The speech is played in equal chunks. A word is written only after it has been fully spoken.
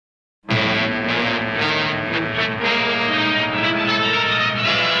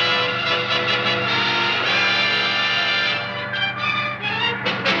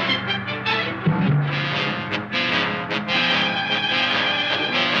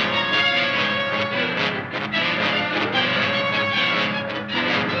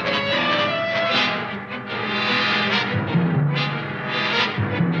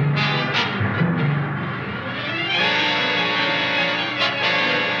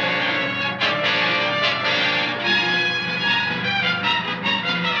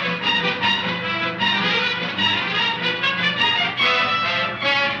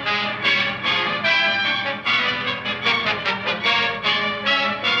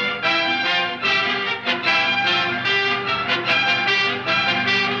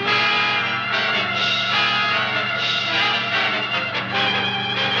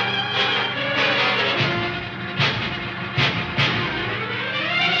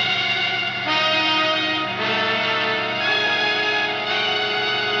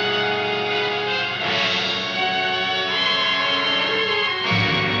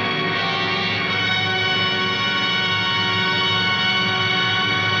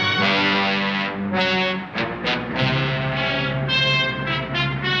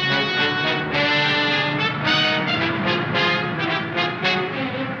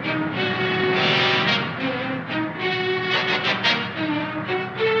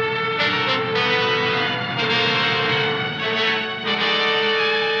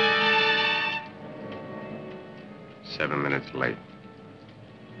7 minutes late.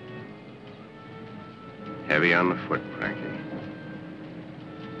 Heavy on the foot, Frankie.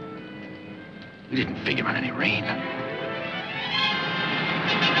 We didn't figure on any rain.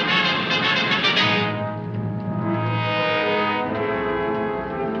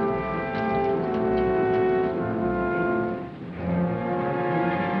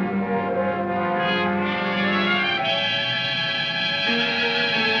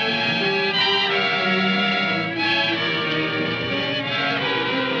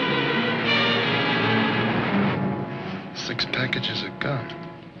 Packages of gum.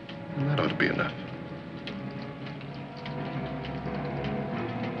 That ought to be enough.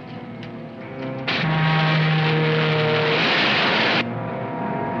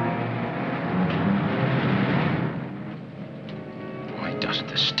 Why doesn't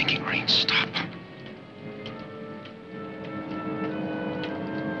the stinking rain stop?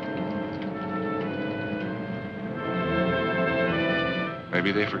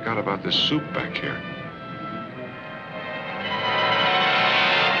 Maybe they forgot about this soup back here.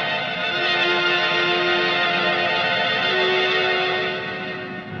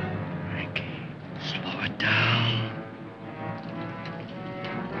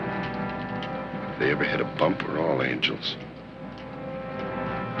 They ever hit a bump, we're all angels.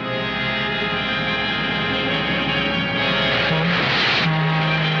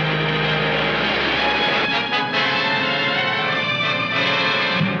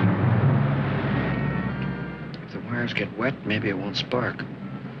 If the wires get wet, maybe it won't spark.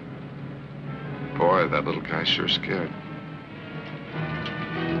 Boy, that little guy's sure scared.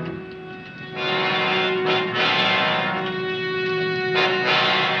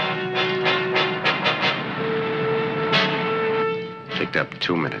 Up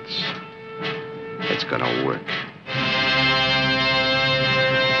 2 minutes. It's gonna work.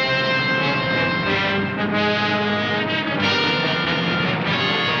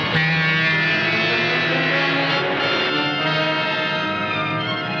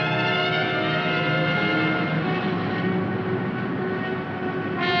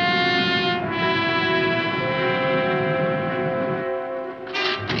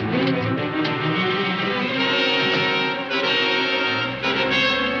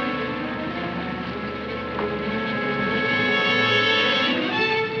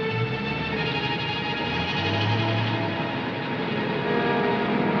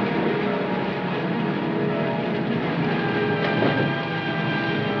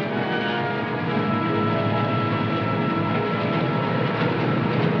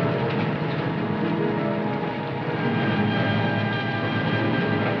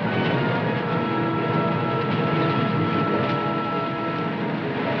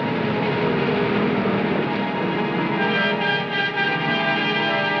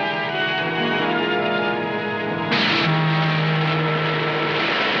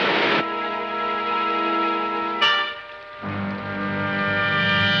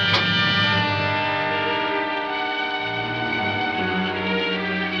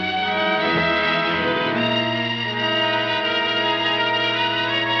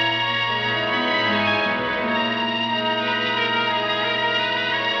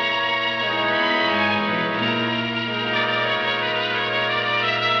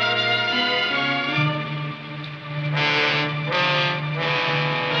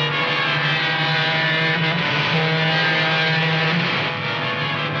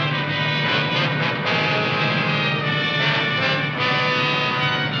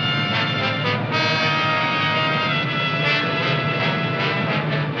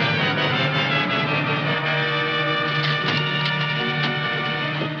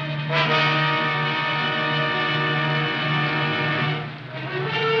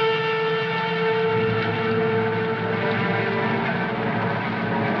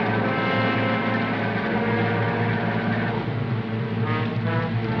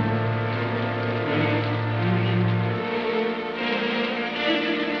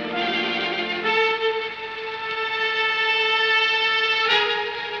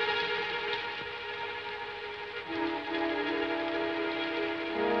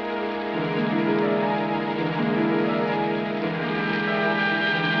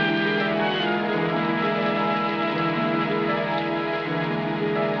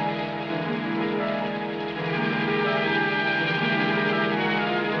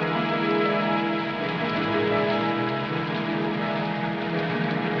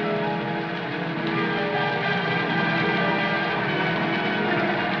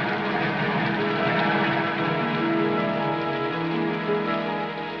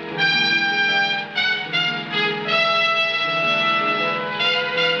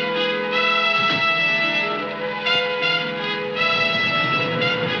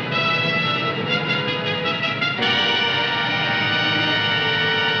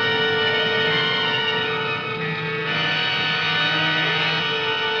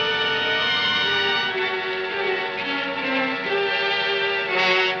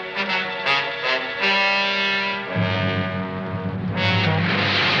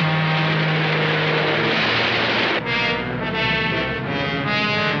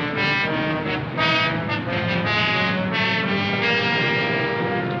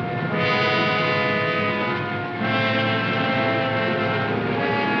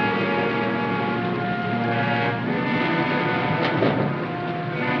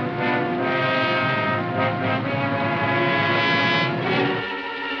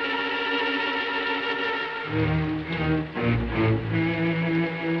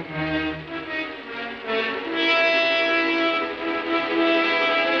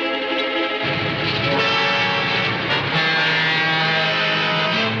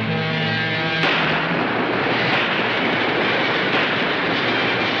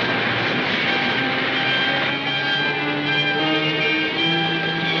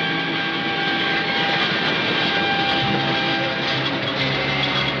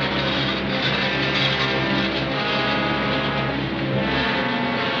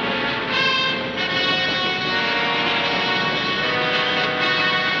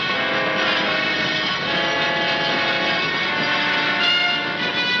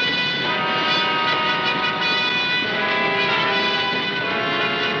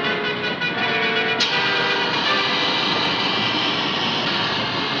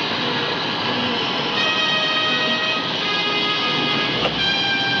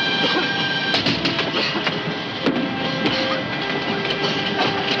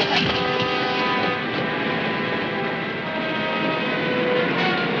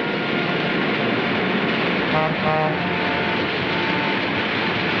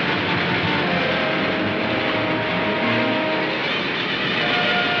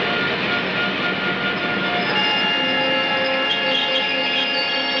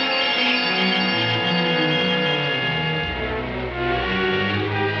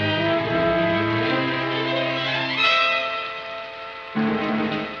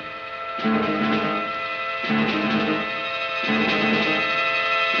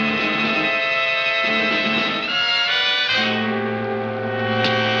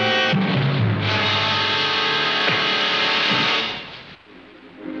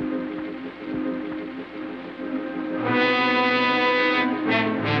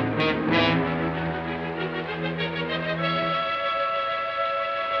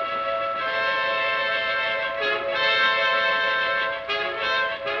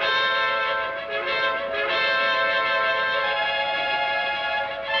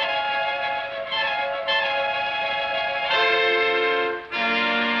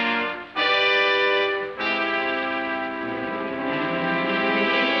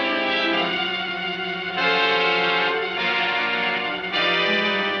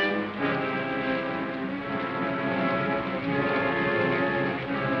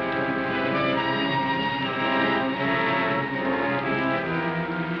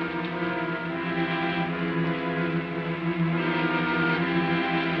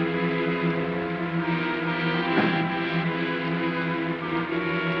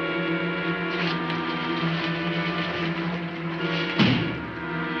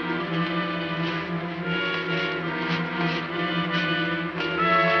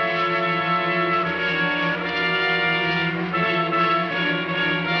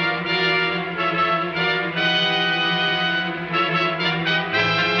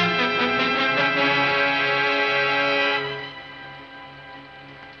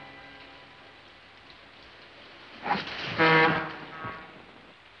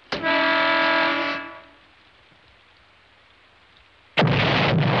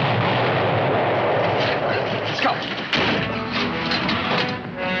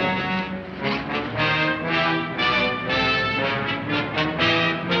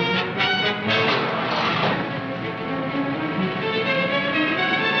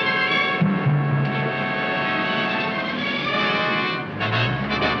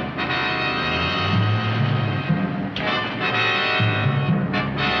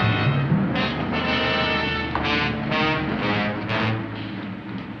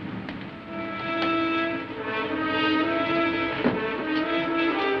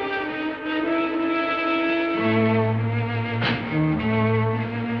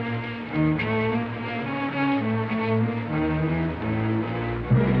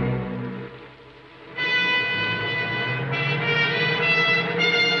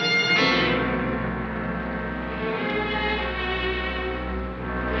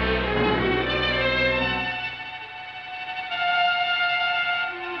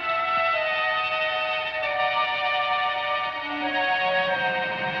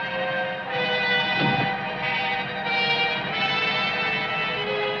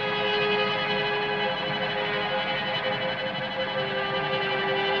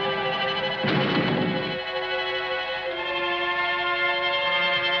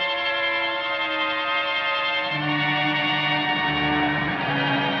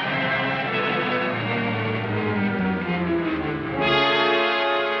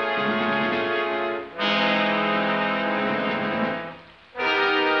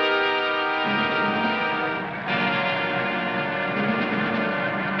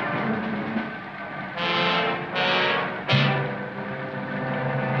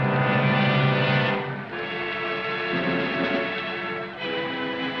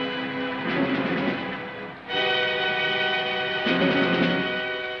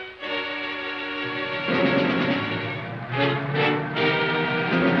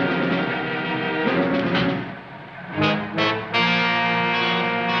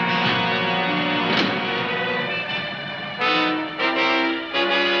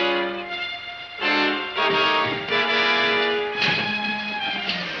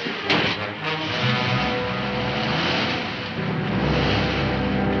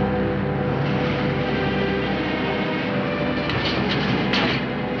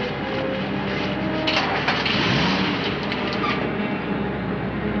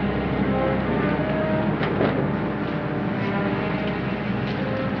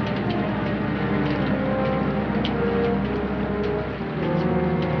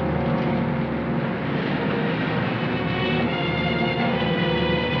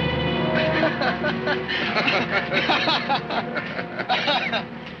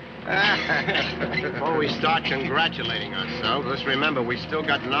 Before we start congratulating ourselves, let's remember we still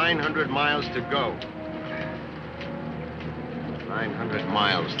got 900 miles to go. 900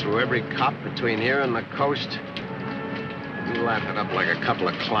 miles through every cop between here and the coast. You laugh it up like a couple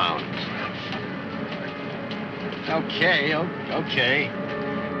of clowns. Okay, okay.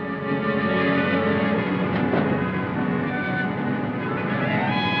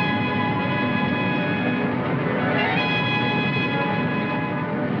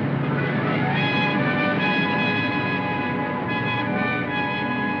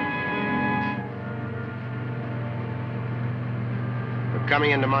 We're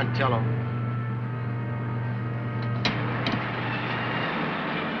coming into Montello.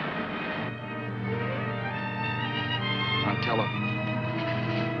 Montello.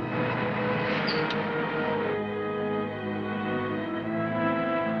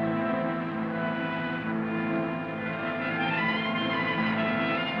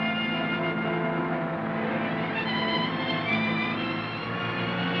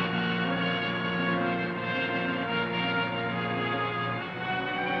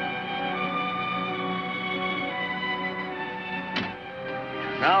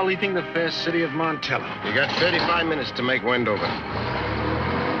 Now leaving the fair city of Montello. You got 35 minutes to make Wendover.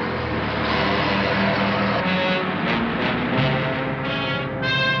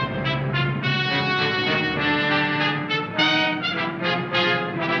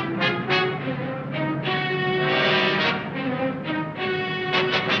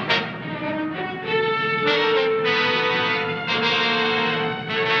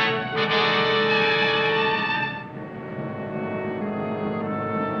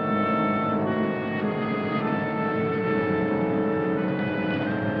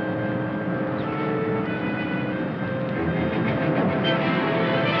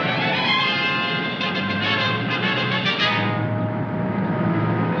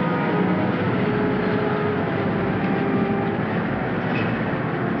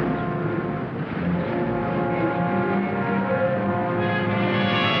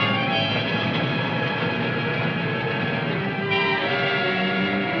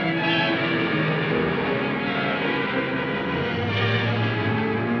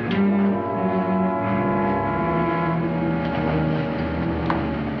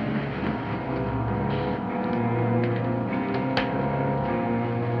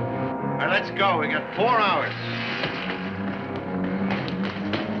 Let's go. We got 4 hours.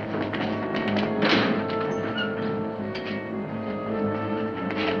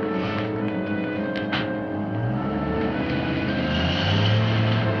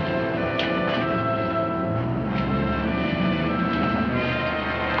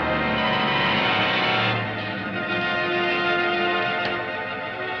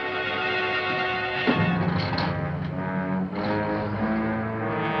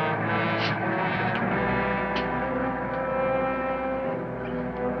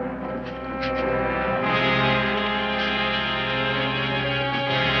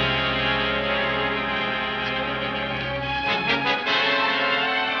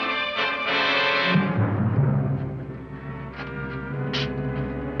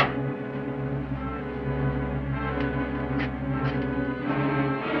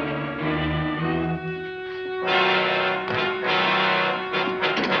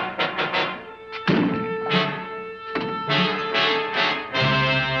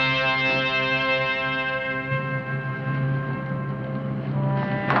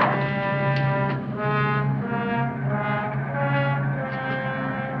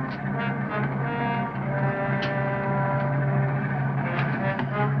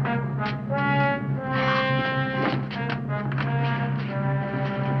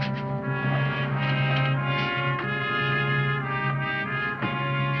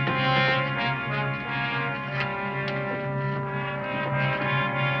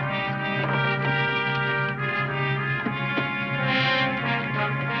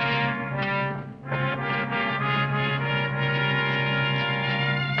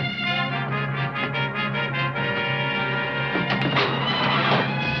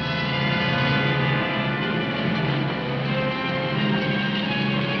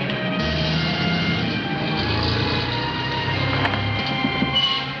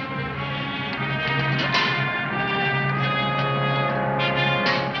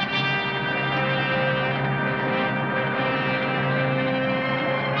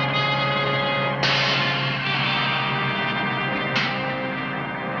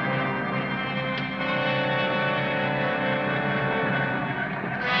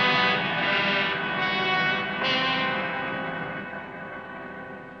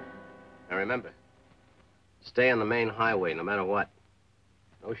 Remember, stay on the main highway no matter what.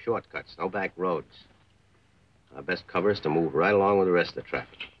 No shortcuts, no back roads. Our best cover is to move right along with the rest of the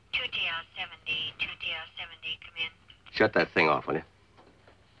traffic. 2DR70, 2DR70, come in. Shut that thing off, will you?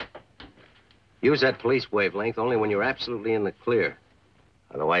 Use that police wavelength only when you're absolutely in the clear.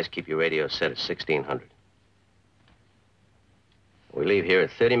 Otherwise, keep your radio set at 1600. We leave here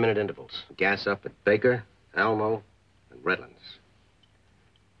at 30-minute intervals. Gas up at Baker, Almo, and Redlands.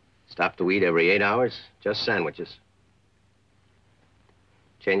 Stop to eat every 8 hours, just sandwiches.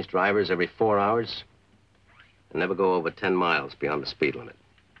 Change drivers every 4 hours, and never go over 10 miles beyond the speed limit.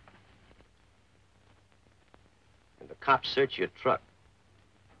 If the cops search your truck,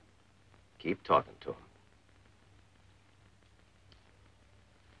 Keep talking to him.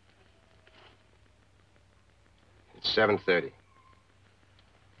 It's 7:30.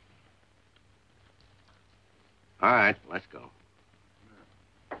 All right, let's go.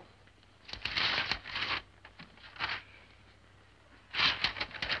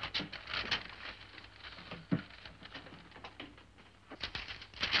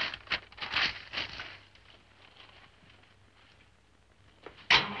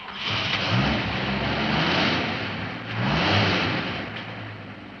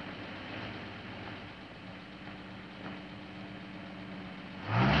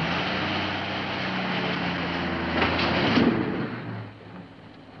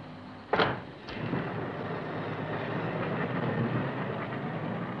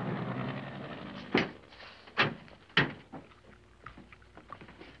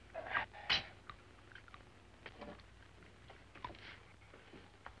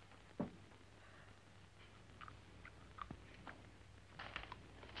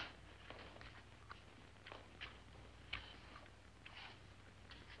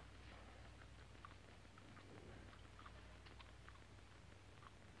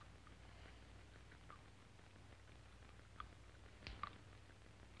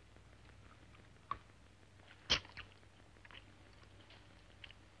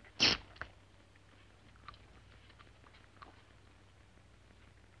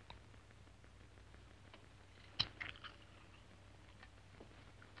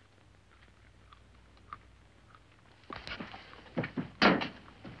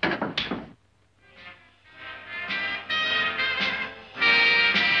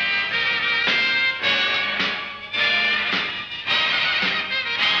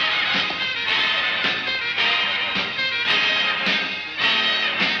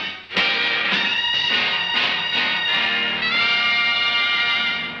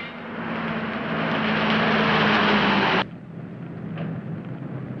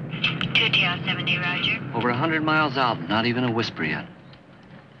 Over 100 miles out, not even a whisper yet.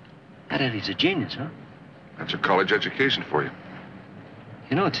 That Eddie's a genius, huh? That's a college education for you.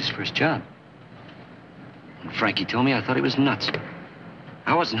 You know, it's his first job. When Frankie told me, I thought he was nuts.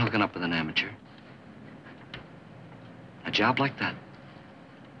 I wasn't hooking up with an amateur. A job like that.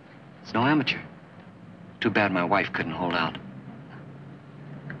 It's no amateur. Too bad my wife couldn't hold out.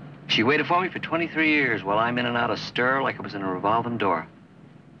 She waited for me for 23 years while I'm in and out of stir like it was in a revolving door.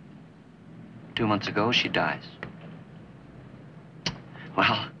 2 months ago, she dies.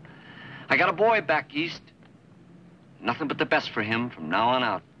 Well, I got a boy back east. Nothing but the best for him from now on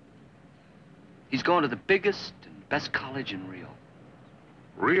out. He's going to the biggest and best college in Rio.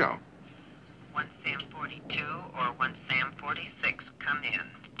 Rio? 1 Sam 42 or 1 Sam 46, come in.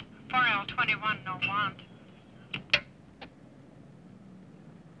 4L21, no want.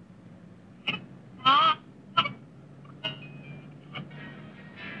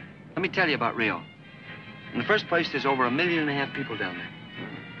 Let me tell you about Rio. In the first place, there's over 1.5 million people down there.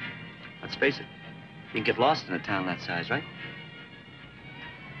 Let's face it, you can get lost in a town that size, right?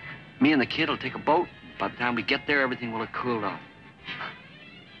 Me and the kid will take a boat. By the time we get there, everything will have cooled off.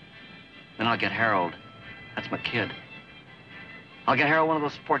 Then I'll get Harold. That's my kid. I'll get Harold one of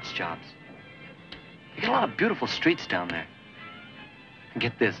those sports jobs. You got a lot of beautiful streets down there. And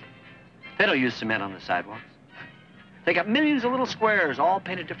get this, they don't use cement on the sidewalks. They got millions of little squares, all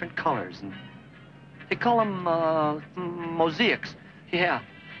painted different colors, and they call them mosaics. Yeah,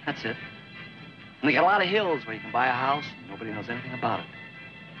 that's it. And they got a lot of hills where you can buy a house and nobody knows anything about it.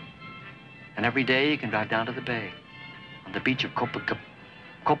 And every day you can drive down to the bay, on the beach of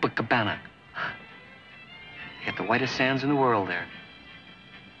Copacabana. You get the whitest sands in the world there.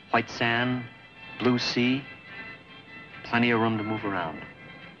 White sand, blue sea, plenty of room to move around.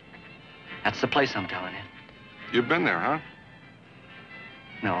 That's the place I'm telling you. You've been there, huh?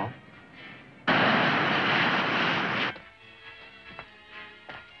 No.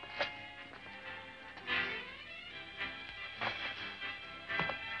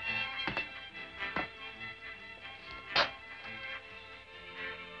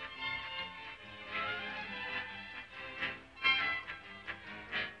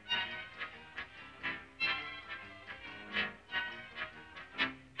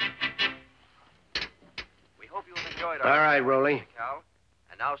 All right, Rolly.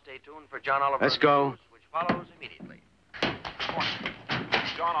 And now stay tuned for John Oliver. Let's go. News, which follows immediately. Good morning. This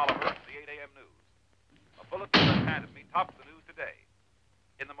is John Oliver of the 8 a.m. news. A bulletin that's handed me tops the news today.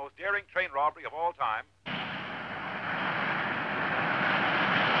 In the most daring train robbery of all time,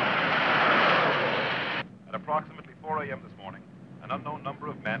 at approximately 4 a.m. this morning, an unknown number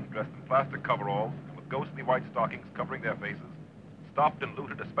of men dressed in plastic coveralls and with ghostly white stockings covering their faces stopped and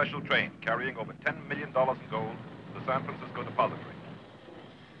looted a special train carrying over $10 million in gold to the San Francisco Depository.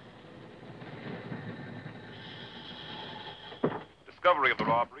 Discovery of the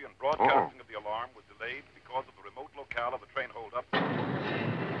robbery and broadcasting of the alarm was delayed because of the remote locale of the train holdup.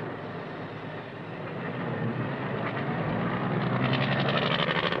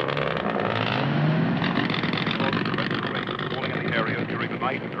 Falling in the area during the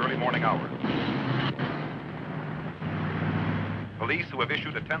night and early morning hours. Police who have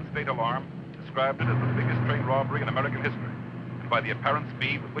issued a 10-state alarm described it as the biggest train robbery in American history, and by the apparent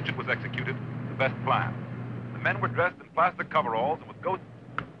speed with which it was executed, the best plan. The men were dressed in plastic coveralls and with ghost...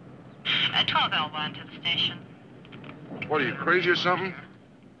 12L1 to the station. What, are you crazy or something?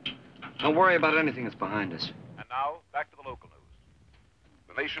 Don't worry about anything that's behind us. And now, back to the local news.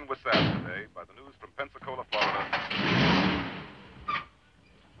 The nation was saddened today by the news from Pensacola, Florida.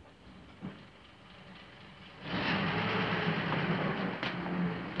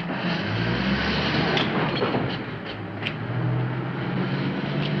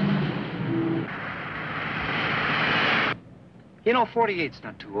 You know, 48's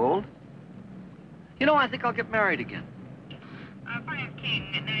not too old. You know, I think I'll get married again. 5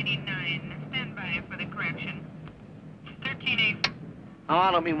 King at 99. Stand by for the correction. 13A. Oh,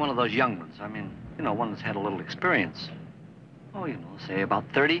 I don't mean one of those young ones. I mean, you know, one that's had a little experience. Oh, you know, say about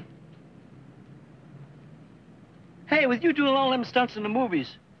 30. Hey, with you doing all them stunts in the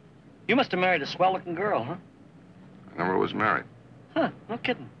movies, you must have married a swell-looking girl, huh? I never was married. Huh, no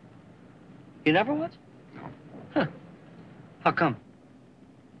kidding. You never was? No. Huh. How come?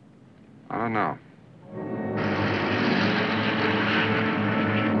 I don't know.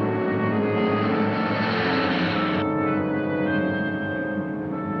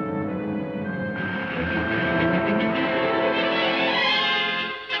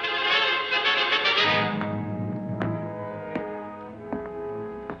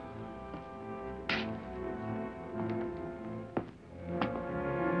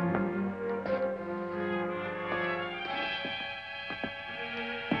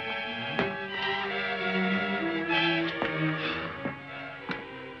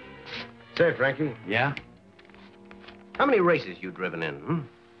 Say, Frankie, Yeah? how many races you driven in,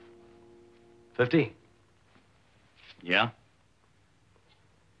 50? Yeah?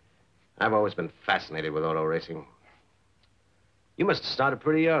 I've always been fascinated with auto racing. You must have started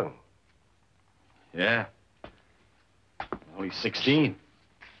pretty young. Yeah. Only 16.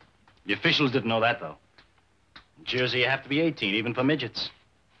 The officials didn't know that, though. In Jersey, you have to be 18, even for midgets.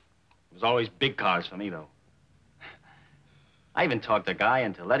 It was always big cars for me, though. I even talked a guy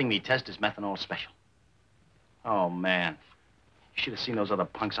into letting me test his methanol special. Oh, man. You should have seen those other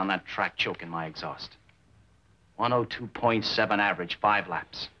punks on that track choking my exhaust. 102.7 average, 5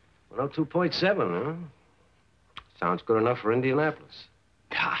 laps. 102.7, huh? Sounds good enough for Indianapolis.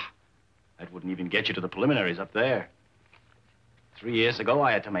 Ah, that wouldn't even get you to the preliminaries up there. 3 years ago,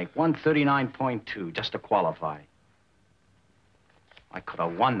 I had to make 139.2 just to qualify. I could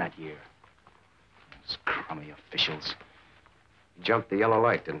have won that year. Those crummy officials. You jumped the yellow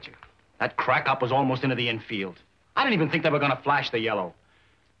light, didn't you? That crack-up was almost into the infield. I didn't even think they were going to flash the yellow.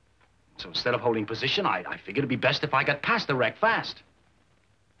 So instead of holding position, I figured it'd be best if I got past the wreck fast.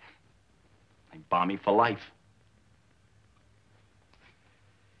 They bomb me for life.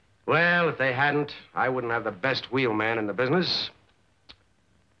 Well, if they hadn't, I wouldn't have the best wheelman in the business.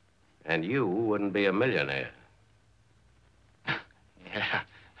 And you wouldn't be a millionaire. Yeah.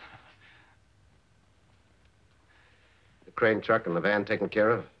 The crane truck and the van taken care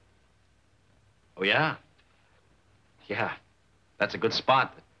of? Oh, yeah? Yeah. That's a good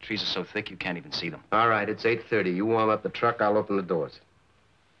spot. The trees are so thick you can't even see them. All right, it's 8:30. You warm up the truck, I'll open the doors.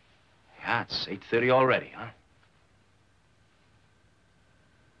 Yeah, it's 8:30 already, huh?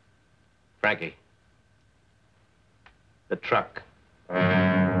 Frankie. The truck.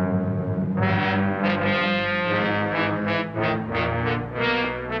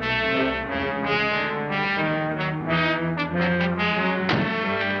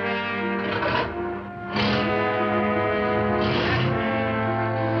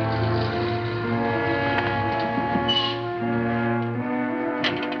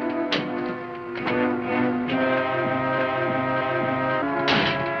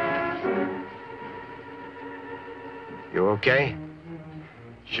 You okay?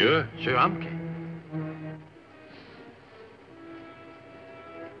 Sure, I'm okay.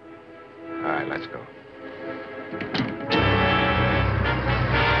 All right, let's go.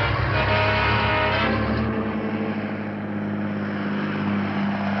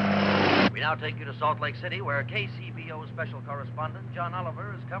 We now take you to Salt Lake City, where KCBO special correspondent John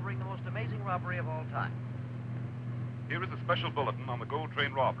Oliver is covering the most amazing robbery of all time. Here is a special bulletin on the gold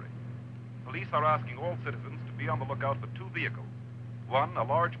train robbery. Police are asking all citizens to be on the lookout for two vehicles. One, a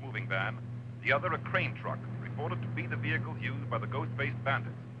large moving van. The other, a crane truck, reported to be the vehicles used by the ghost-faced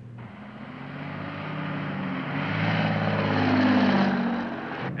bandits.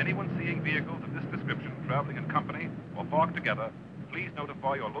 Anyone seeing vehicles of this description traveling in company or parked together, please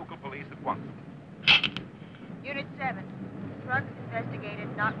notify your local police at once. Unit 7. Trucks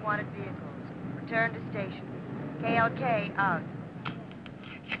investigated, not wanted vehicles. Return to station. KLK out.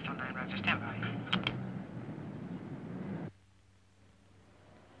 609, Roger, stand by.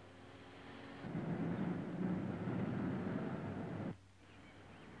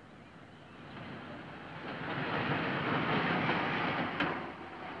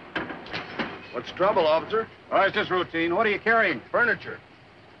 What's trouble, officer? Oh, it's just routine. What are you carrying? Furniture.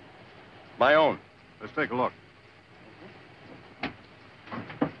 My own. Let's take a look.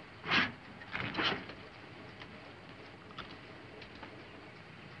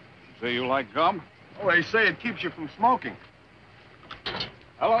 Say you like gum? Oh, they say it keeps you from smoking.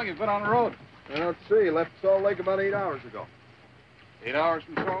 How long you been on the road? Let's see. Left Salt Lake about 8 hours ago. 8 hours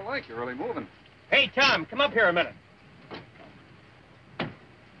from Salt Lake. You're really moving. Hey, Tom, come up here a minute.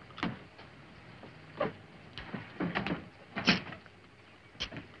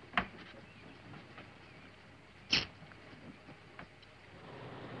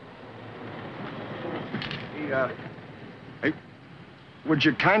 Hey, would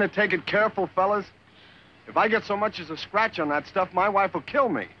you kind of take it careful, fellas? If I get so much as a scratch on that stuff, my wife will kill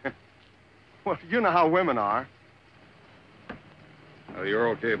me. Well, you know how women are. Oh, you're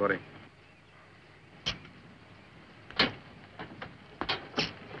okay, buddy.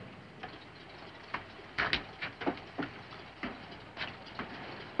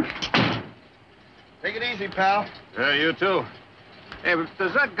 Take it easy, pal. Yeah, you too. Hey, but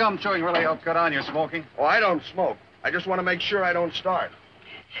does that gum chewing really help cut on your smoking? Oh, I don't smoke. I just want to make sure I don't start.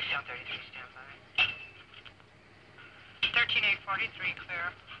 633, stand by. 13843, clear.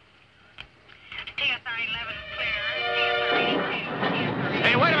 TSR 11 clear. TSR 82.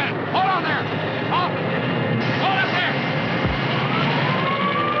 Hey, wait a minute. Hold on there. Halt. Hold up there.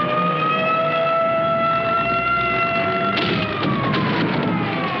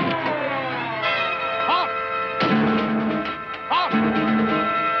 Halt. Halt.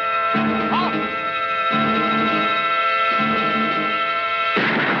 Halt.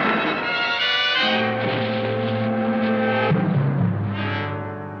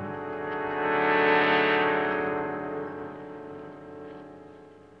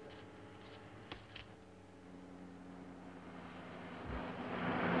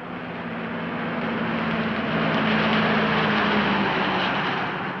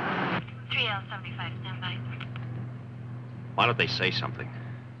 Why don't they say something?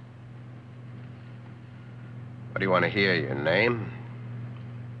 What do you want to hear? Your name?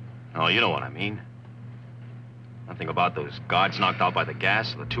 Oh, you know what I mean. Nothing about those guards knocked out by the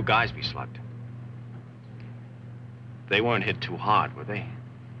gas or the two guys we slugged. They weren't hit too hard, were they?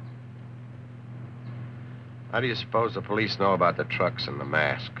 How do you suppose the police know about the trucks and the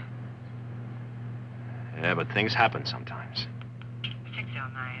mask? Yeah, but things happen sometimes.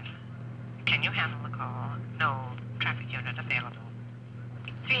 609. Can you handle the call? No traffic unit available.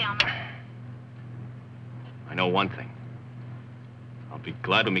 309. I know one thing. I'll be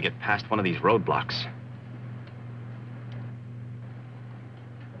glad when we get past one of these roadblocks.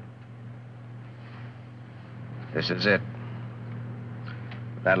 This is it.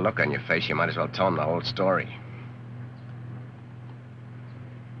 With that look on your face, you might as well tell them the whole story.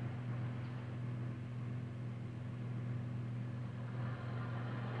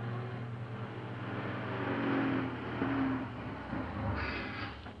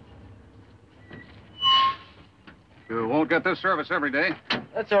 You won't get this service every day.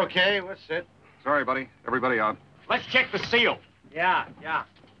 That's okay. We'll sit. Sorry, buddy. Everybody out. Let's check the seal. Yeah.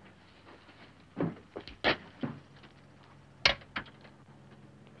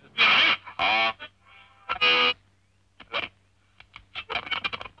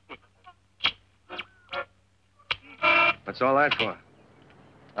 What's all that for?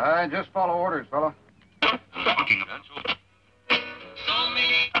 Just follow orders, fella.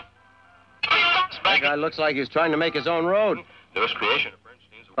 That guy looks like he's trying to make his own road. Newest creation of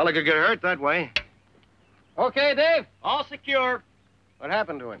Bernstein's. Fella could get hurt that way. Okay, Dave. All secure. What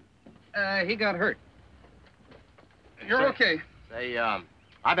happened to him? He got hurt. You're okay. Say,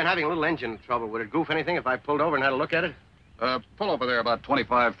 I've been having a little engine trouble. Would it goof anything if I pulled over and had a look at it? Pull over there about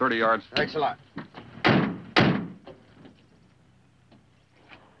 25, 30 yards. Thanks a lot.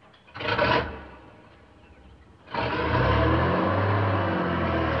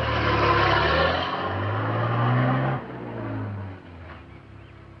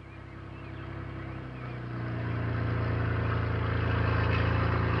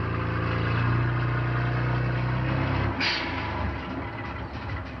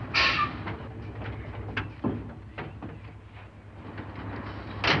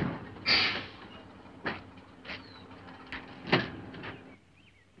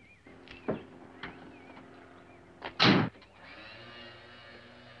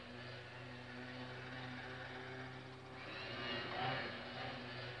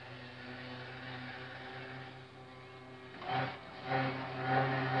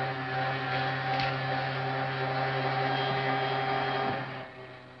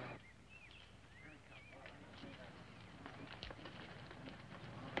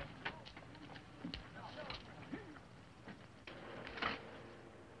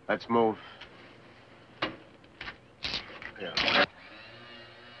 Let's move. Yeah.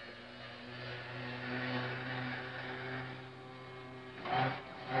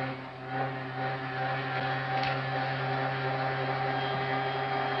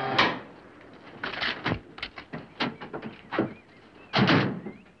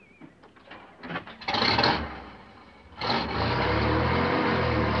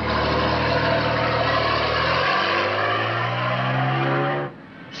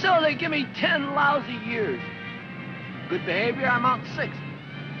 Give me 10 lousy years. Good behavior, I'm out 6.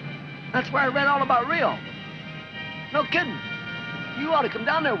 That's where I read all about Rio. No kidding. You ought to come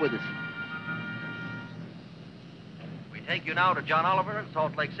down there with us. We take you now to John Oliver in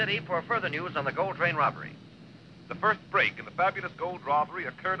Salt Lake City for further news on the gold train robbery. The first break in the fabulous gold robbery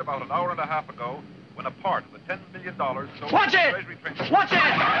occurred about an hour and a half ago when a part of the $10 million sold Watch it! Treasury train... Watch it!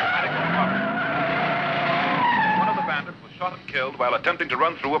 One of the bandits was shot and killed while attempting to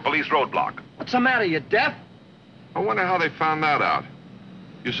run through a police roadblock. What's the matter, you deaf? I wonder how they found that out.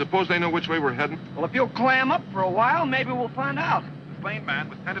 You suppose they know which way we're heading? Well, if you'll clam up for a while, maybe we'll find out. The slain man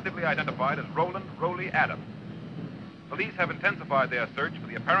was tentatively identified as Roland Rowley Adams. Police have intensified their search for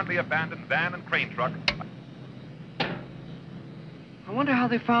the apparently abandoned van and crane truck. I wonder how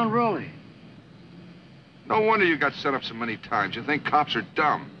they found Rowley. No wonder you got set up so many times. You think cops are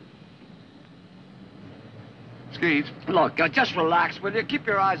dumb. Skeets. Look, just relax, will you? Keep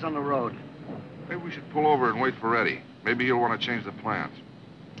your eyes on the road. Maybe we should pull over and wait for Eddie. Maybe he'll want to change the plans.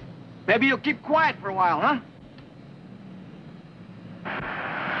 Maybe you'll keep quiet for a while, huh?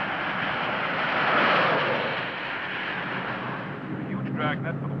 The huge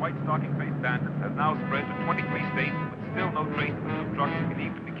dragnet for the white stocking-faced bandits has now spread to 23 states, with still no trace of the two trucks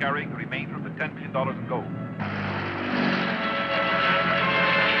believed to be carrying the remainder of the $10 million in gold.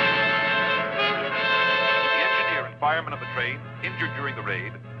 Firemen of the train, injured during the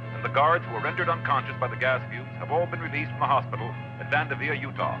raid, and the guards who were rendered unconscious by the gas fumes have all been released from the hospital at Vanderveer,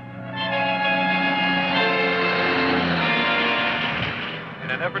 Utah.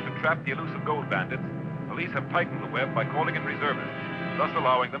 In an effort to trap the elusive gold bandits, police have tightened the web by calling in reservists, thus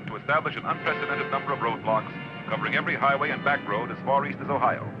allowing them to establish an unprecedented number of roadblocks, covering every highway and back road as far east as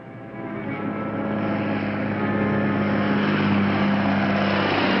Ohio.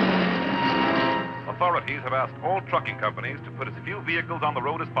 Authorities have asked all trucking companies to put as few vehicles on the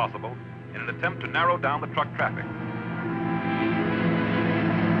road as possible in an attempt to narrow down the truck traffic.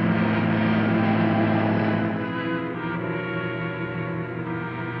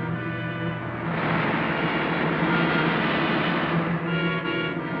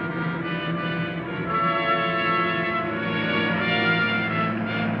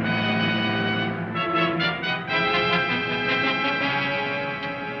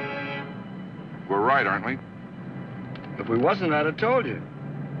 Aren't we? If we wasn't, I'd have told you.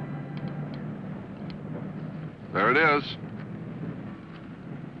 There it is.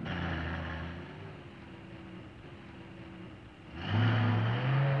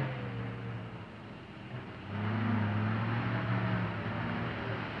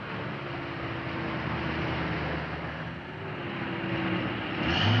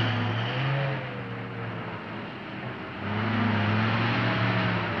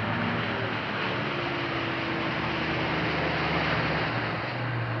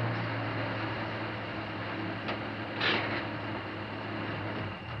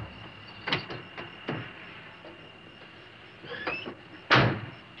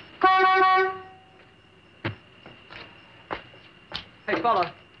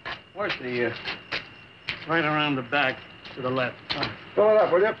 Fella, where's the, right around the back, to the left. Fill it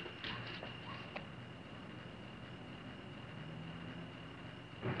up, will you?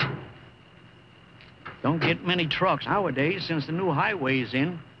 Don't get many trucks nowadays since the new highway's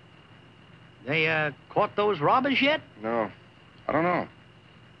in. They, caught those robbers yet? No, I don't know.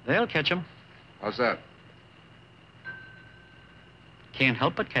 They'll catch them. How's that? Can't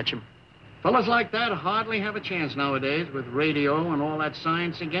help but catch them. Fellas like that hardly have a chance nowadays with radio and all that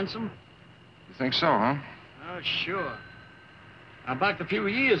science against them. You think so, huh? Oh, sure. Now, back a few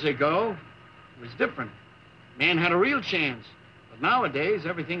years ago, it was different. Man had a real chance. But nowadays,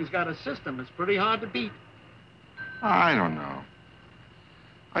 everything's got a system. It's pretty hard to beat. I don't know.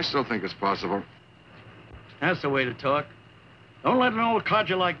 I still think it's possible. That's the way to talk. Don't let an old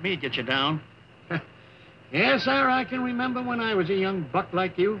codger like me get you down. Yes, sir, I can remember when I was a young buck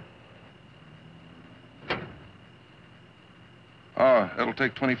like you. Oh, it'll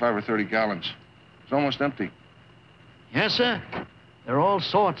take 25 or 30 gallons. It's almost empty. Yes, sir. There are all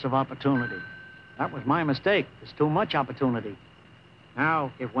sorts of opportunity. That was my mistake. There's too much opportunity.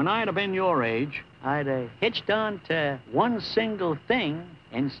 Now, if when I'd have been your age, I'd have hitched on to one single thing,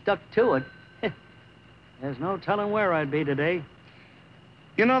 and stuck to it, there's no telling where I'd be today.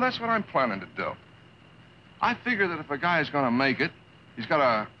 You know, that's what I'm planning to do. I figure that if a guy is going to make it, he's got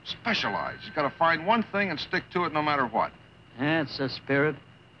to specialize. He's got to find one thing and stick to it no matter what. That's the spirit.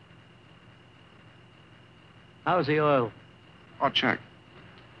 How's the oil? I'll check.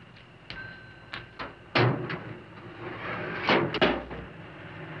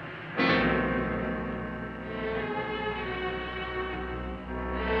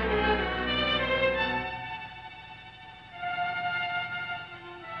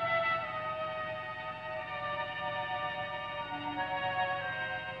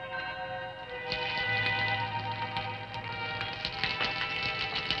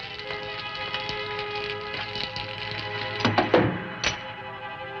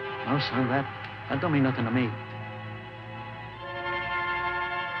 No, son, that don't mean nothing to me.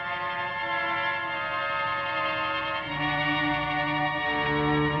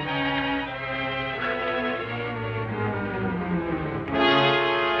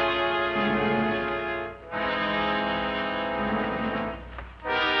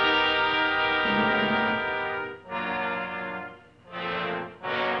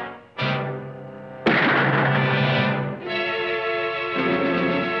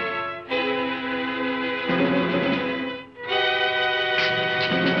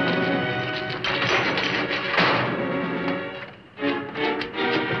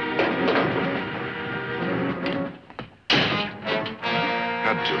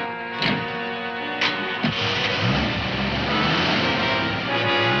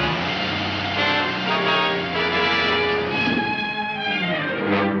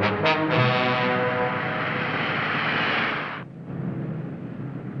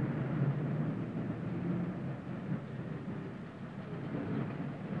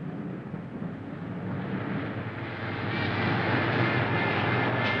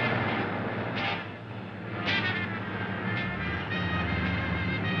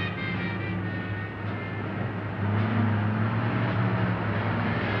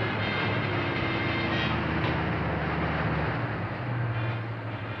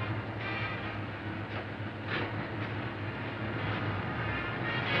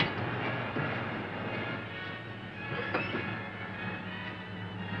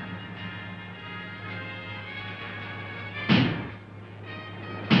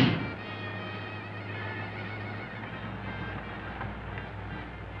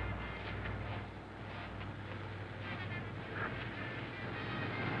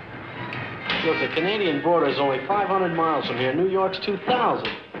 Look, the Canadian border is only 500 miles from here. New York's 2,000.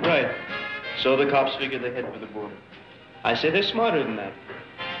 Right. So the cops figure they're heading for the border. I say they're smarter than that.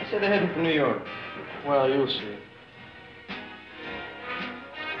 I say they're heading for New York. Well, you'll see.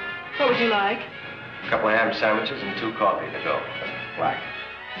 What would you like? A couple of ham sandwiches and 2 coffee to go. Black.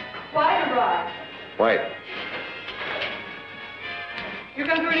 White or rye? White. You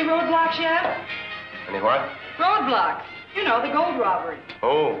gone through any roadblocks yet? Any what? Roadblocks. You know, the gold robbery.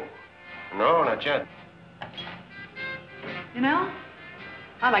 Oh. No, not yet. You know,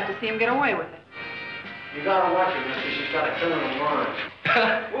 I'd like to see him get away with it. You gotta watch her, mister. She's got a criminal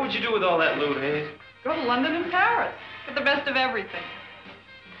mind. What would you do with all that loot, Hayes? Go to London and Paris. Get the best of everything.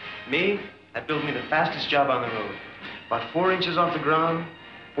 Me? That built me the fastest job on the road. About 4 inches off the ground,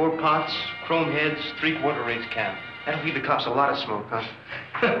 4 pots, chrome heads, 3/4 race cam. That'll feed the cops a lot of smoke,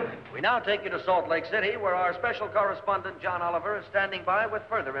 huh? We now take you to Salt Lake City, where our special correspondent, John Oliver, is standing by with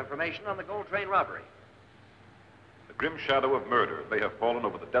further information on the gold train robbery. The grim shadow of murder may have fallen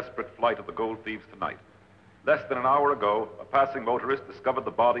over the desperate flight of the gold thieves tonight. Less than an hour ago, a passing motorist discovered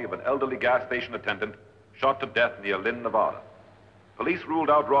the body of an elderly gas station attendant shot to death near Lynn, Nevada. Police ruled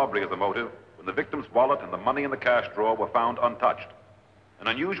out robbery as a motive when the victim's wallet and the money in the cash drawer were found untouched. An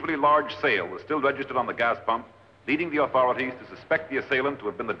unusually large sale was still registered on the gas pump, leading the authorities to suspect the assailant to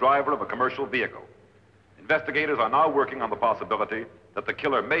have been the driver of a commercial vehicle. Investigators are now working on the possibility that the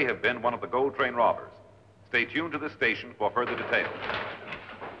killer may have been one of the gold train robbers. Stay tuned to this station for further details.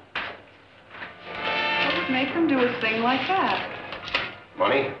 What would make them do a thing like that?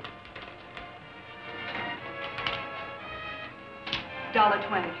 Money?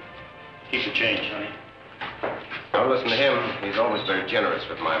 $1.20. Keep the change, honey. Don't listen to him. He's always very generous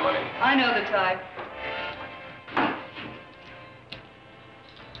with my money. I know the type.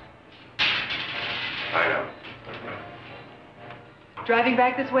 I know. Driving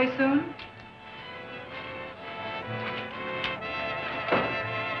back this way soon?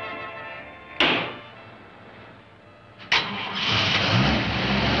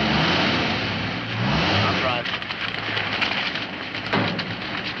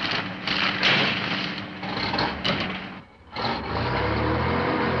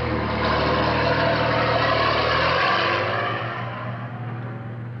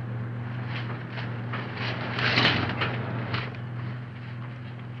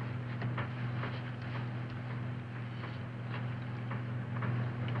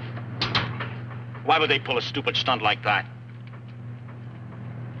 Why would they pull a stupid stunt like that?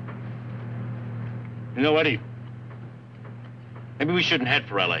 You know, Eddie, maybe we shouldn't head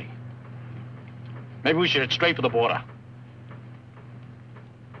for L.A. Maybe we should head straight for the border.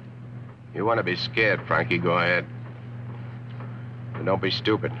 You want to be scared, Frankie, go ahead. But don't be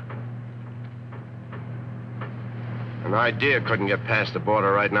stupid. An idea couldn't get past the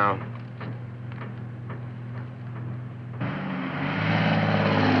border right now.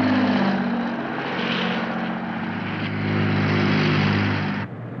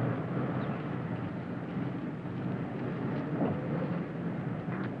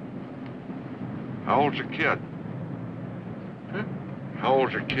 How old's your kid? Huh? How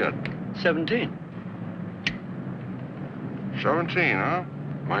old's your kid? 17. 17, huh?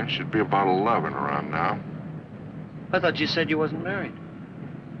 Mine should be about 11 around now. I thought you said you wasn't married.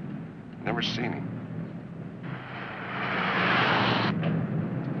 Never seen him.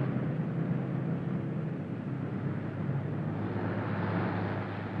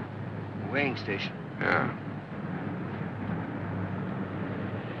 Weighing station. Yeah.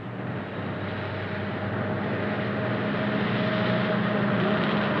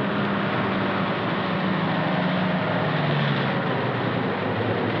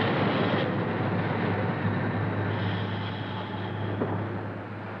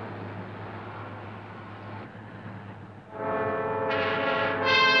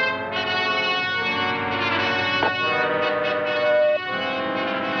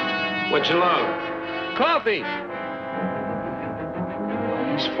 What you love? Coffee.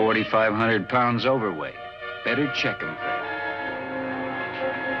 He's 4,500 pounds overweight. Better check him.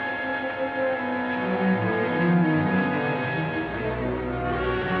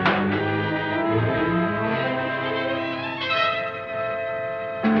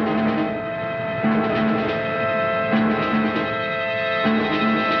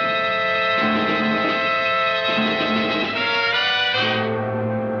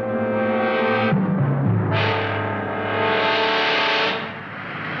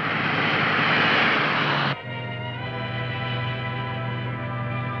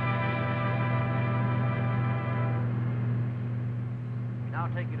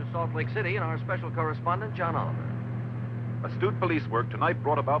 Salt Lake City and our special correspondent, John Oliver. Astute police work tonight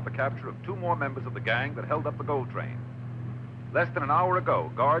brought about the capture of 2 more members of the gang that held up the gold train. Less than an hour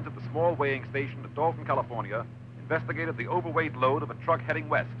ago, guards at the small weighing station at Dalton, California, investigated the overweight load of a truck heading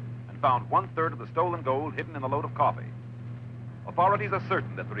west and found 1/3 of the stolen gold hidden in the load of coffee. Authorities are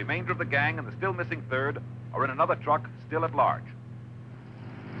certain that the remainder of the gang and the still missing third are in another truck still at large.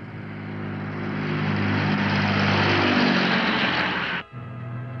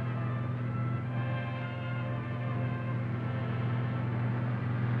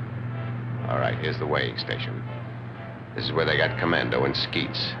 All right, here's the weighing station. This is where they got Commando and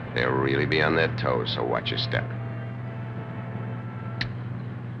Skeets. They'll really be on their toes, so watch your step.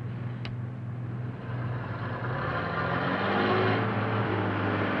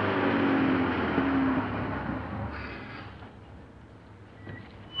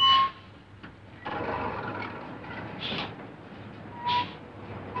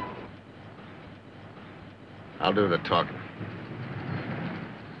 I'll do the talking.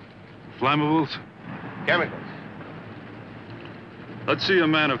 Flammables? Chemicals. Let's see a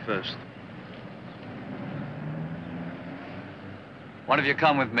manifest. One of you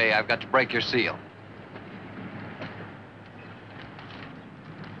come with me. I've got to break your seal.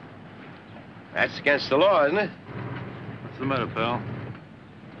 That's against the law, isn't it? What's the matter, pal?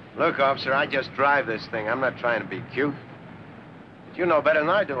 Look, officer, I just drive this thing. I'm not trying to be cute. But you know better than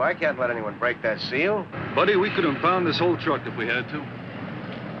I do. I can't let anyone break that seal. Buddy, we could impound this whole truck if we had to.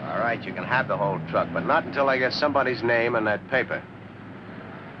 All right, you can have the whole truck, but not until I get somebody's name on that paper.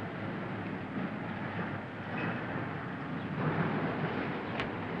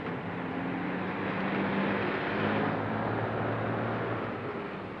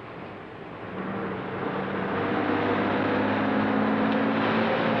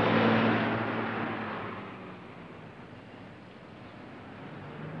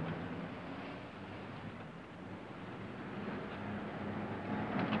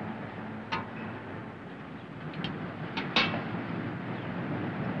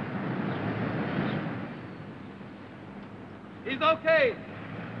 He's okay.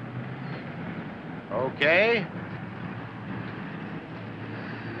 Okay.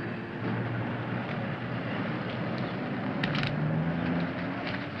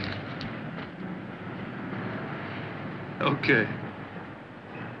 Okay.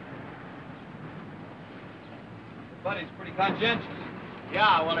 Buddy's pretty conscientious.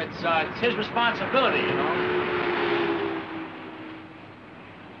 Yeah, well, it's his responsibility, you know.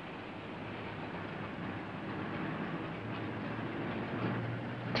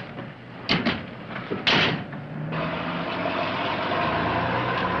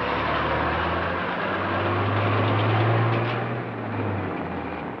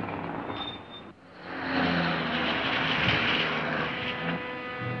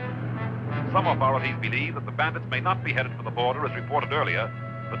 authorities believe that the bandits may not be headed for the border as reported earlier,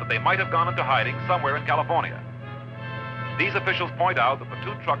 but that they might have gone into hiding somewhere in California. These officials point out that the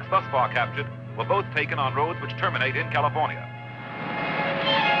 2 trucks thus far captured were both taken on roads which terminate in California.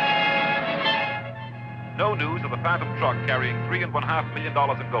 No news of the phantom truck carrying $3.5 million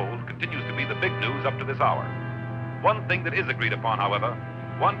in gold continues to be the big news up to this hour. One thing that is agreed upon, however,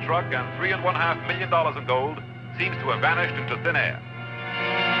 1 truck and $3.5 million in gold seems to have vanished into thin air.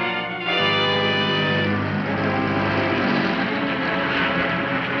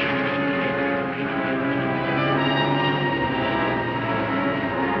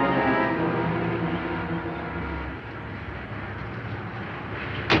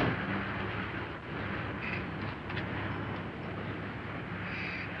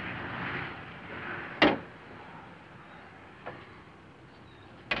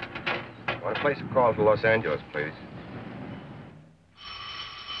 Want to place a call to Los Angeles, please?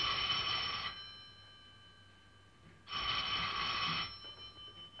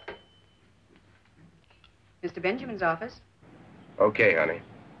 Mr. Benjamin's office. Okay, honey.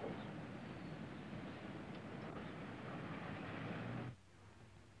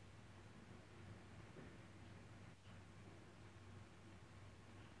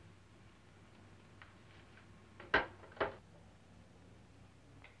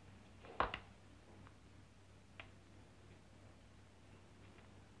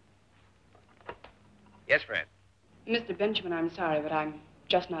 Yes, Fred. Mr. Benjamin, I'm sorry, but I'm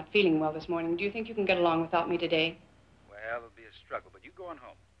just not feeling well this morning. Do you think you can get along without me today? Well, it'll be a struggle, but you go on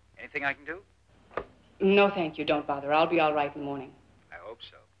home. Anything I can do? No, thank you. Don't bother. I'll be all right in the morning. I hope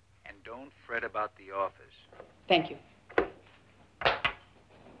so. And don't fret about the office. Thank you.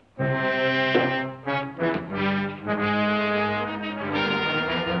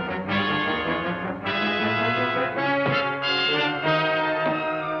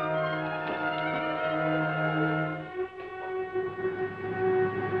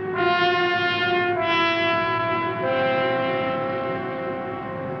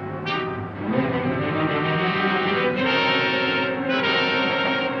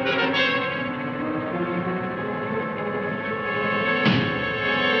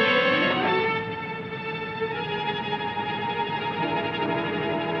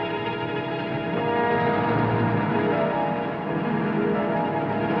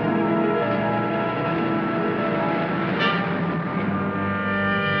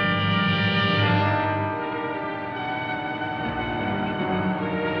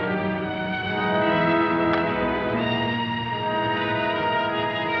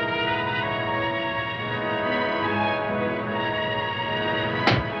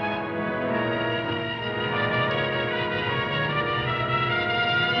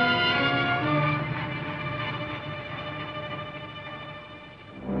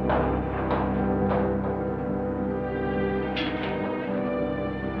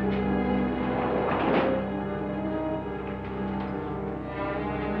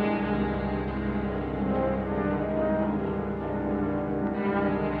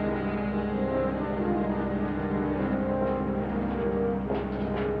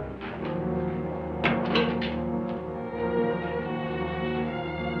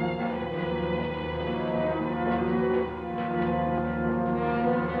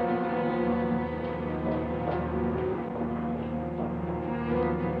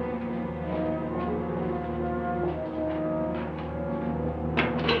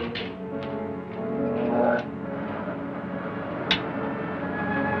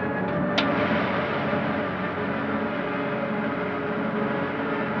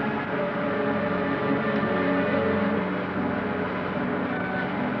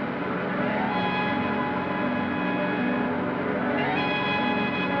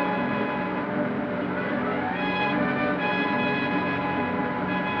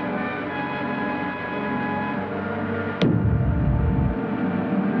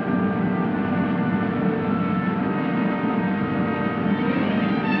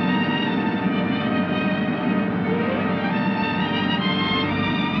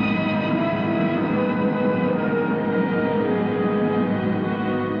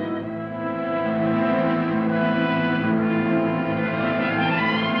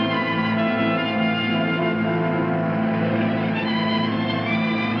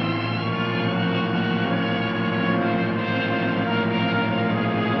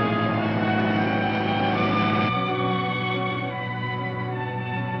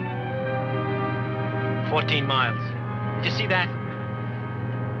 miles. Did you see that?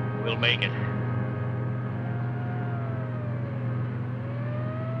 We'll make it.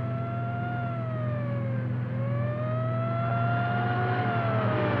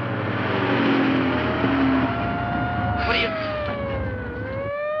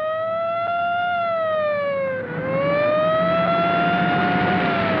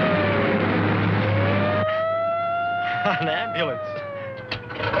 An ambulance.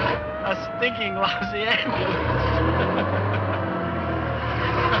 A stinking, lousy ambulance.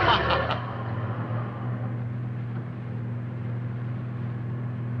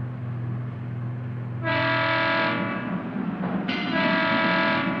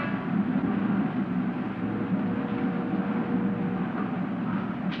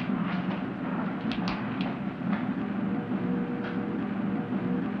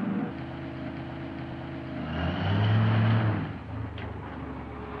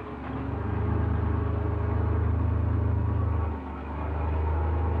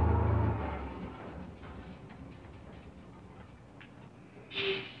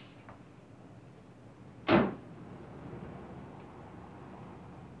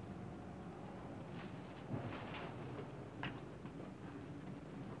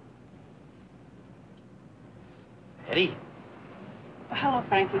 Eddie? Hello,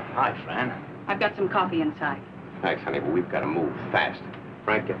 Frankie. Hi, Fran. I've got some coffee inside. Thanks, honey, but we've got to move fast.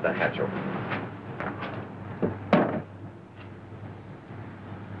 Frank, get the hatch open.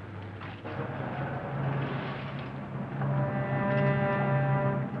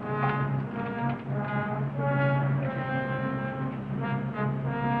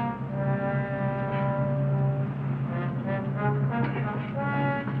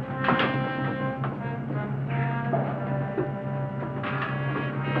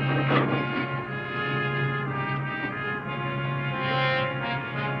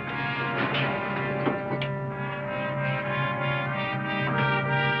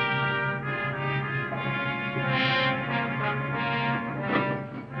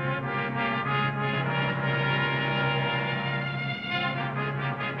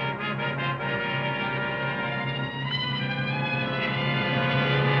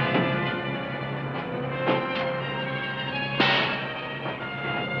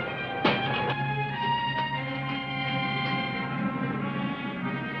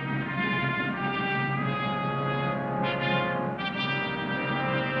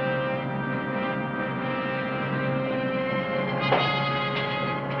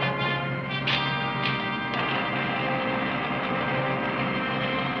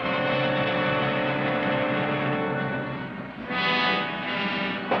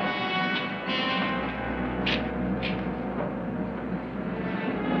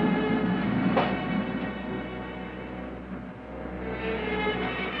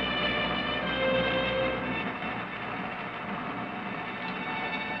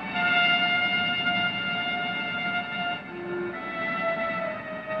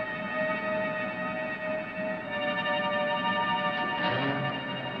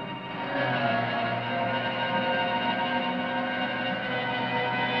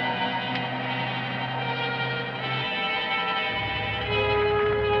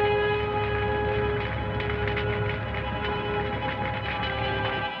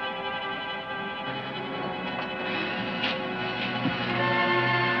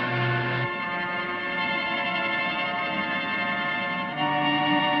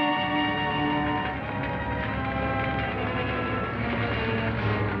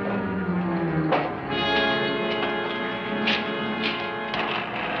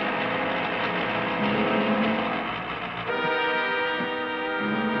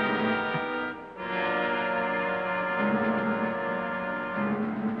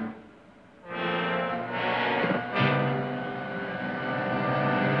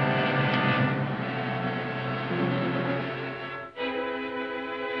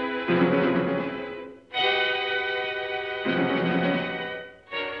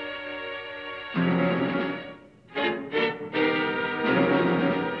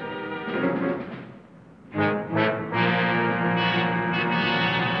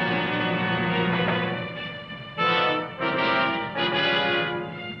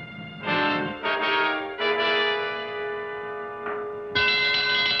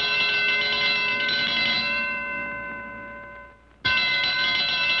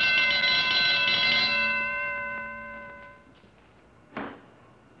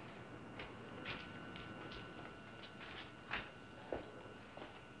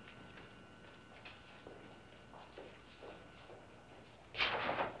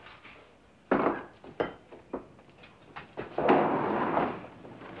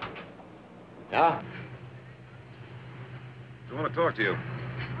 Yeah? I want to talk to you.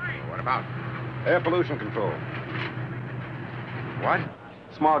 What about? Air pollution control. What?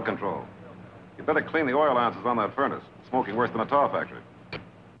 Smog control. You better clean the oil ounces on that furnace. It's smoking worse than a tar factory.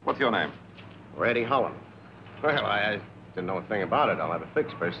 What's your name? Reddy Holland. Well, I didn't know a thing about it. I'll have it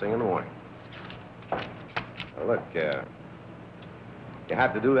fixed first thing in the morning. Now, look, you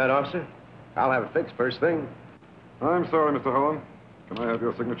have to do that, officer? I'll have it fixed first thing. I'm sorry, Mr. Holland. Can I have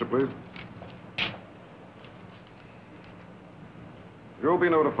your signature, please? You'll be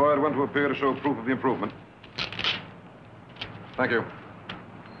notified when to appear to show proof of the improvement. Thank you.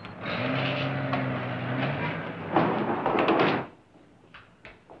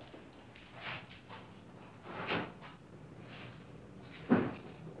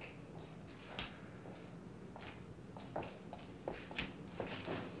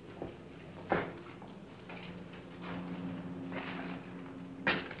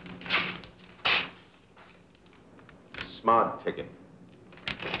 Smart ticket.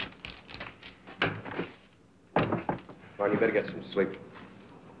 Come on, you better get some sleep.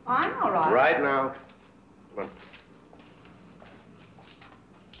 I'm all right. Right now. Come on.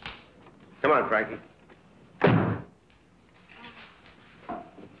 Come on, Frankie.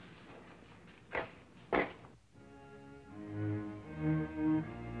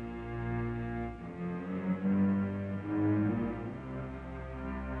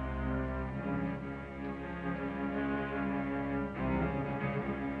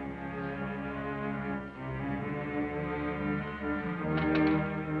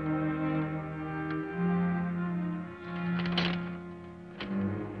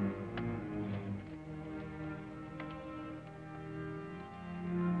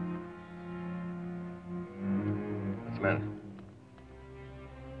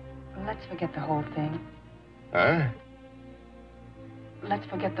 Let's forget the whole thing. Huh? Let's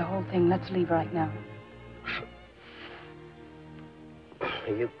forget the whole thing. Let's leave right now.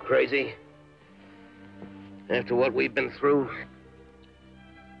 Are you crazy? After what we've been through?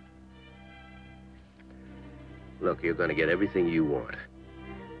 Look, you're going to get everything you want.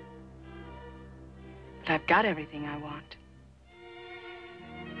 But I've got everything I want.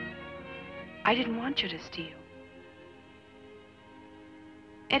 I didn't want you to steal.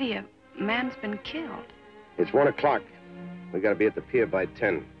 Eddie, a man's been killed. It's 1 o'clock. We got to be at the pier by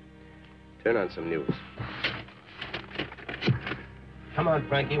 10. Turn on some news. Come on,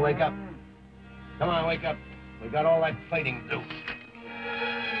 Frankie, wake up. Come on, wake up. We got all that plating to do.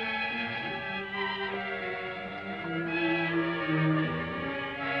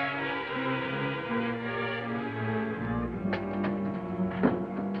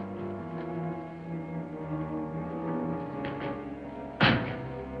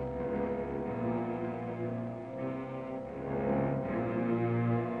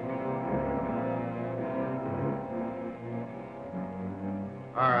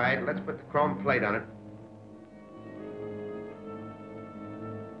 All right, let's put the chrome plate on it.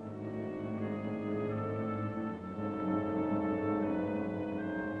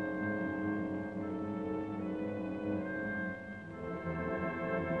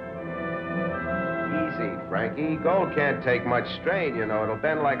 Easy, Frankie. Gold can't take much strain, you know. It'll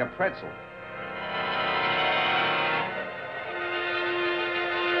bend like a pretzel.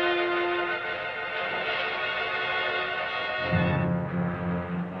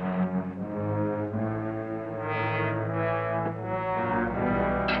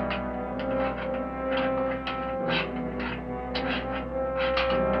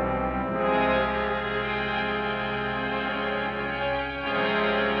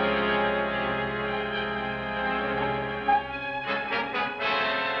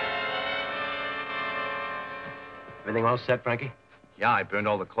 Everything all set, Frankie? Yeah, I burned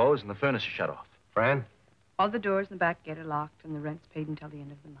all the clothes and the furnace is shut off. Fran? All the doors in the back gate are locked, and the rent's paid until the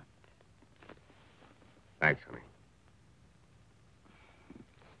end of the month. Thanks, honey.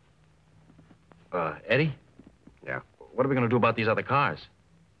 Eddie? Yeah? What are we going to do about these other cars?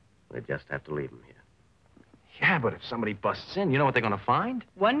 We just have to leave them here. Yeah, but if somebody busts in, you know what they're going to find?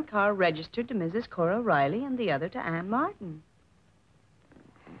 One car registered to Mrs. Cora Riley and the other to Ann Martin.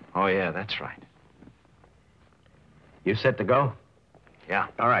 Oh, yeah, that's right. You set to go? Yeah.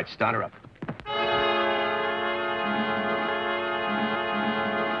 All right, start her up.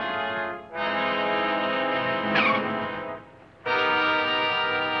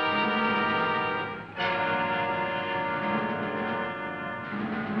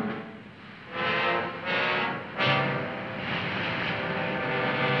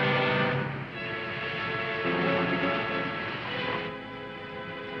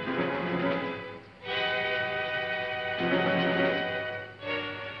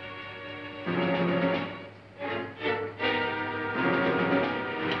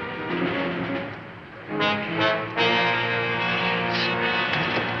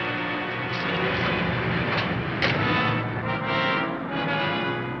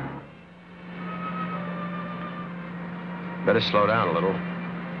 Better slow down a little.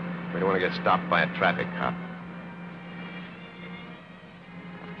 We don't want to get stopped by a traffic cop.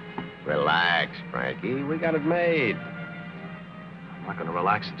 Relax, Frankie. We got it made. I'm not going to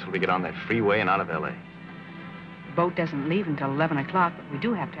relax until we get on that freeway and out of L.A. The boat doesn't leave until 11 o'clock, but we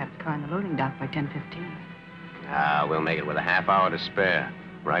do have to have the car in the loading dock by 10:15. Ah, we'll make it with a half hour to spare.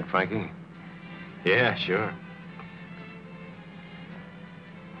 Right, Frankie? Yeah, sure.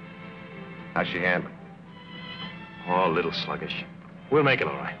 How's she handling? Oh, a little sluggish. We'll make it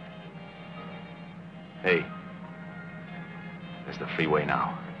all right. Hey, there's the freeway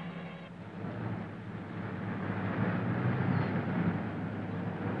now.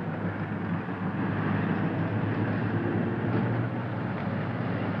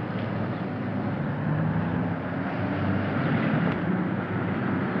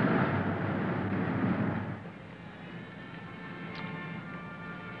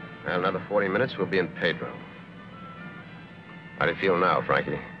 Well, another 40 minutes, we'll be in Pedro. How do you feel now,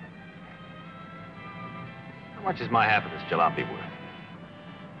 Frankie? How much is my half of this jalopy worth?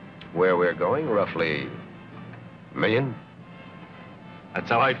 Where we're going, roughly $1 million? That's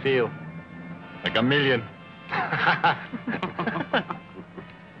how I feel. Like $1 million.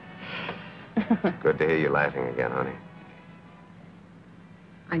 Good to hear you laughing again, honey.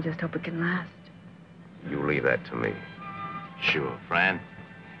 I just hope it can last. You leave that to me. Sure, Fran.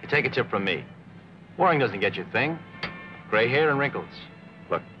 You take a tip from me. Worrying doesn't get you a thing. Gray hair and wrinkles.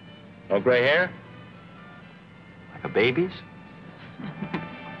 Look, no gray hair? Like a baby's?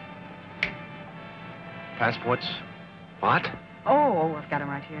 Passports? What? Oh, I've got them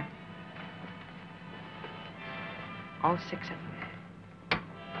right here. All 6 of them.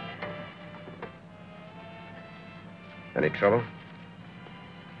 Any trouble?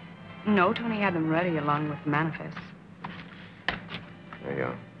 No, Tony had them ready along with the manifests. There you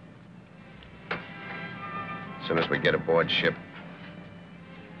go. As soon as we get aboard ship,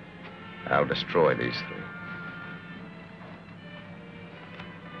 I'll destroy these 3.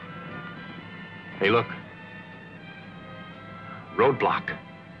 Hey, look. Roadblock.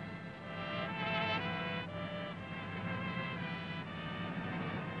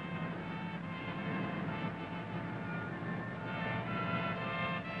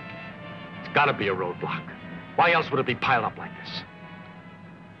 It's gotta be a roadblock. Why else would it be piled up like this?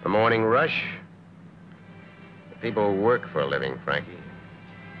 The morning rush? The people who work for a living, Frankie.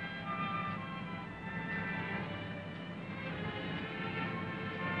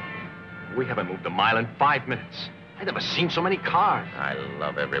 We haven't moved a mile in 5 minutes. I've never seen so many cars. I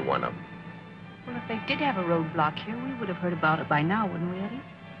love every one of them. Well, if they did have a roadblock here, we would have heard about it by now, wouldn't we, Eddie?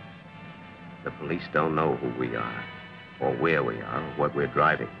 The police don't know who we are, or where we are, or what we're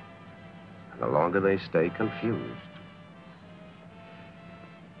driving. And the longer they stay confused.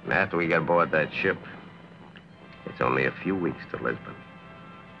 And after we get aboard that ship, it's only a few weeks to Lisbon.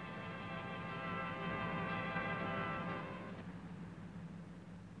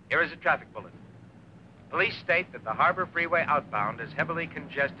 Here is a traffic bulletin. Police state that the Harbor Freeway outbound is heavily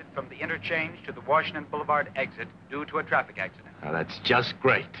congested from the interchange to the Washington Boulevard exit due to a traffic accident. Now, that's just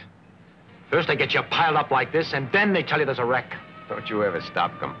great. First they get you piled up like this, and then they tell you there's a wreck. Don't you ever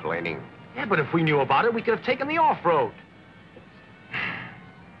stop complaining. Yeah, but if we knew about it, we could have taken the off-road.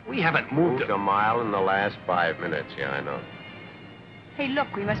 We haven't moved a mile in the last 5 minutes. Yeah, I know. Hey,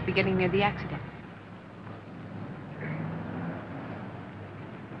 look, we must be getting near the accident.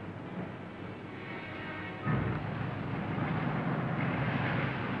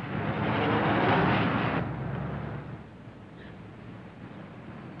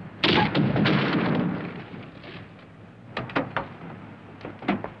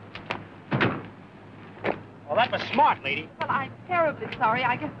 Well, that was smart, lady. Well, I'm terribly sorry.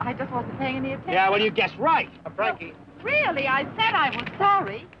 I guess I just wasn't paying any attention. Yeah, well, you guessed right. Frankie. Really, I said I was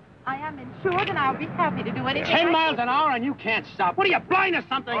sorry. I am insured, and I'll be happy to do anything. 10 miles an hour, and you can't stop. What are you, blind or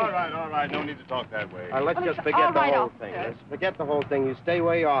something? All right. No need to talk that way. Let's Well, just it's forget all the right, whole officer. thing. Let's forget the whole thing. You stay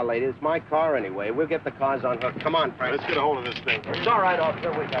where you are, lady. It's my car anyway. We'll get the cars on hook. Come on, Frank. Let's get a hold of this thing. It's all right,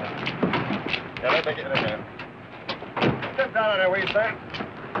 officer. We got it. Yeah, let me get in there. Step down on there, will you, sir?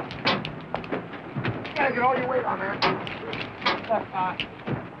 You gotta get all your weight on there.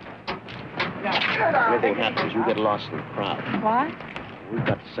 Anything happens, you get lost in the crowd. What? We've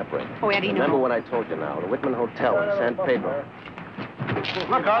got to separate. Oh, Eddie, no. Remember what I told you now. The Whitman Hotel in San Pedro.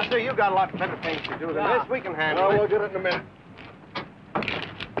 Look, officer, you got a lot better things to do than this. We can handle it. We'll get it in a minute.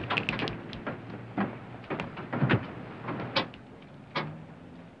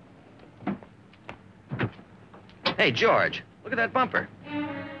 Hey, George, look at that bumper.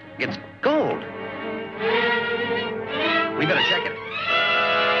 It's gold. We better check it.